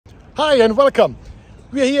Hi and welcome.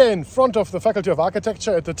 We are here in front of the Faculty of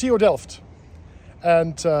Architecture at the TU Delft.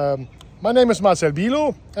 And my name is Marcel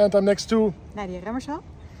Bilo and I'm next to Nadia Remmershoff.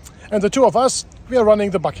 And the two of us, we are running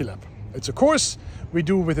the Bucky Lab. It's a course we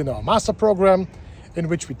do within our master program in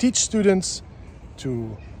which we teach students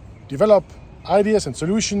to develop ideas and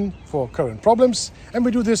solutions for current problems. And we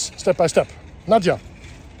do this step by step. Nadia.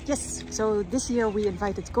 Yes, so this year we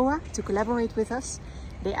invited COA to collaborate with us.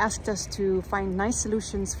 They asked us to find nice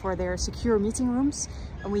solutions for their secure meeting rooms.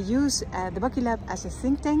 And we use the Bucky Lab as a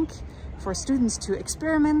think tank for students to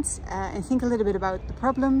experiment and think a little bit about the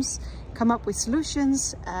problems, come up with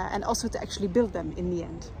solutions, and also to actually build them in the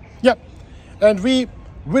end. Yeah, and we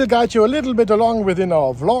will guide you a little bit along within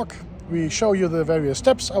our vlog. We show you the various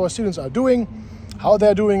steps our students are doing, how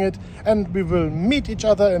they're doing it, and we will meet each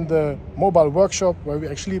other in the mobile workshop where we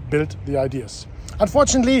actually build the ideas.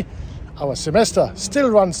 Unfortunately, our semester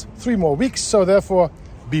still runs 3 more weeks, so therefore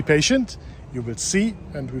be patient. You will see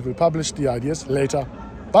and we will publish the ideas later.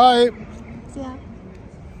 Bye! Yeah.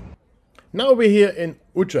 Now we're here in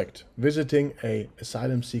Utrecht visiting an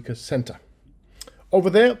asylum seeker center.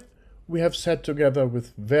 Over there we have sat together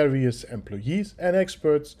with various employees and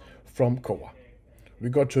experts from COA. We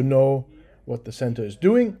got to know what the center is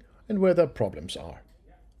doing and where their problems are.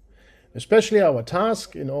 Especially our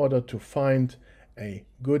task in order to find a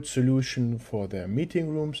good solution for their meeting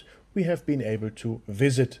rooms, we have been able to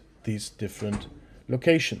visit these different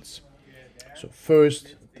locations. So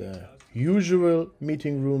first the usual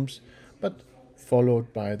meeting rooms, but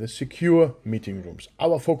followed by the secure meeting rooms,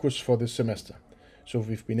 our focus for this semester. So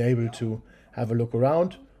we've been able to have a look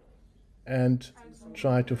around and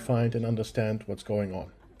try to find and understand what's going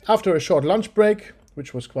on. After a short lunch break,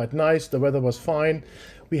 which was quite nice, the weather was fine,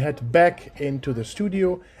 we head back into the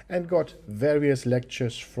studio and got various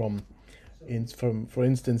lectures from for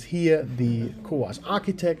instance here, the COA's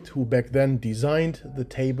architect who back then designed the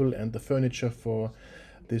table and the furniture for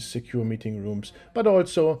these secure meeting rooms, but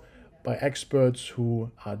also by experts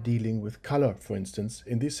who are dealing with color, for instance,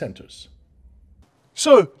 in these centers.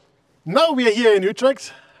 So now we are here in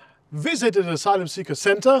Utrecht, visited an asylum seeker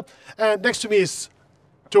center, and next to me is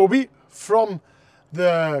Toby from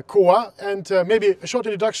the COA, and maybe a short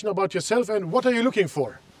introduction about yourself and what are you looking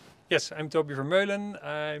for? Yes, I'm Toby Vermeulen.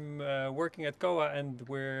 I'm working at COA and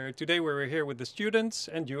today we're here with the students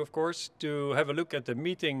and you of course to have a look at the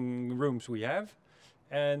meeting rooms we have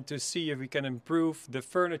and to see if we can improve the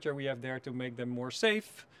furniture we have there to make them more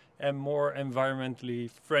safe and more environmentally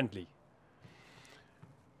friendly.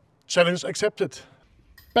 Challenge accepted.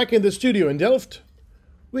 Back in the studio in Delft,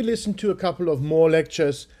 we listened to a couple of more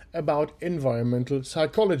lectures about environmental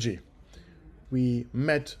psychology. We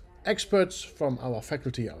met experts from our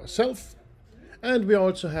faculty ourselves, and we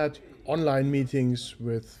also had online meetings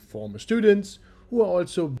with former students who are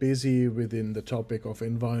also busy within the topic of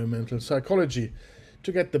environmental psychology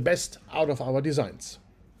to get the best out of our designs.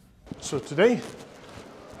 So today,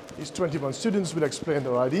 these 21 students will explain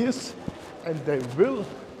their ideas and they will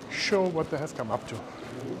show what they have come up to.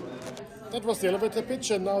 That was the elevator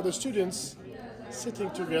pitch, and now the students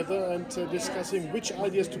sitting together and discussing which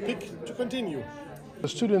ideas to pick to continue. The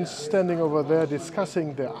students standing over there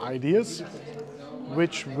discussing their ideas,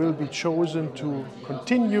 which will be chosen to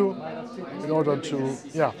continue in order to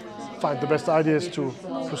find the best ideas to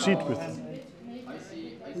proceed with.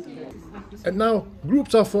 And now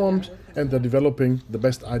groups are formed and they're developing the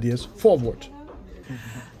best ideas forward.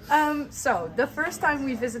 So the first time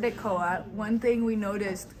we visited COA, one thing we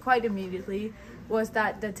noticed quite immediately was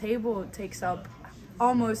that the table takes up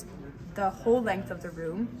almost the whole length of the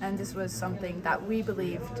room, and this was something that we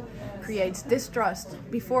believed creates distrust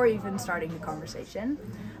before even starting the conversation.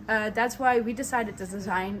 That's why we decided to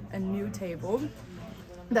design a new table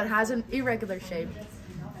that has an irregular shape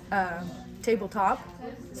tabletop,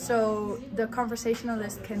 so the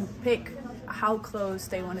conversationalist can pick how close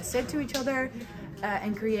they want to sit to each other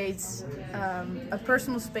and creates a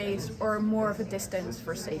personal space or more of a distance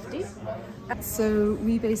for safety. So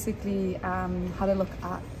we basically had a look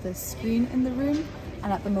at the screen in the room,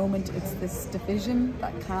 and at the moment it's this division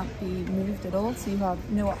that can't be moved at all, so you have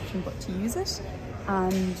no option but to use it.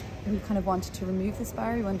 And we kind of wanted to remove this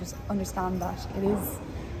barrier. We understand that it is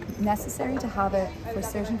necessary to have it for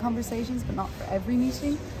certain conversations but not for every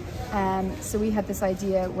meeting. So we had this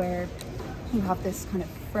idea where you have this kind of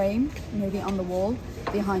frame maybe on the wall.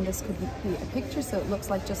 Behind this could be a picture, so it looks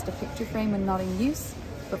like just a picture frame and not in use.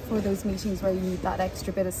 But for those meetings where you need that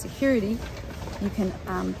extra bit of security, you can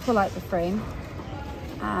pull out the frame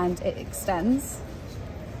and it extends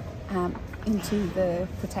into the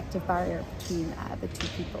protective barrier between the two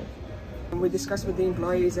people. We discussed with the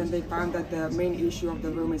employees and they found that the main issue of the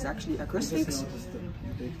room is actually acoustics.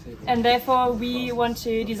 And therefore we want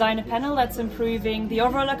to design a panel that's improving the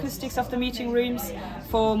overall acoustics of the meeting rooms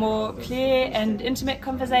for more clear and intimate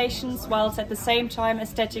conversations, whilst at the same time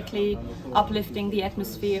aesthetically uplifting the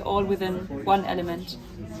atmosphere, all within one element.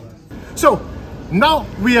 So now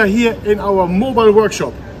we are here in our mobile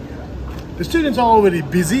workshop. The students are already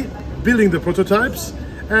busy building the prototypes,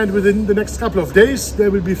 and within the next couple of days they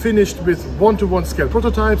will be finished with one-to-one scale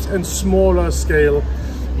prototypes and smaller scale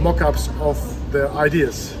mock-ups of their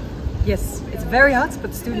ideas. Yes, it's very hot,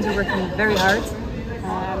 but the students are working very hard.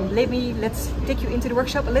 Let's take you into the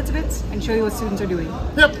workshop a little bit and show you what students are doing.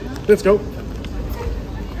 Yep, let's go.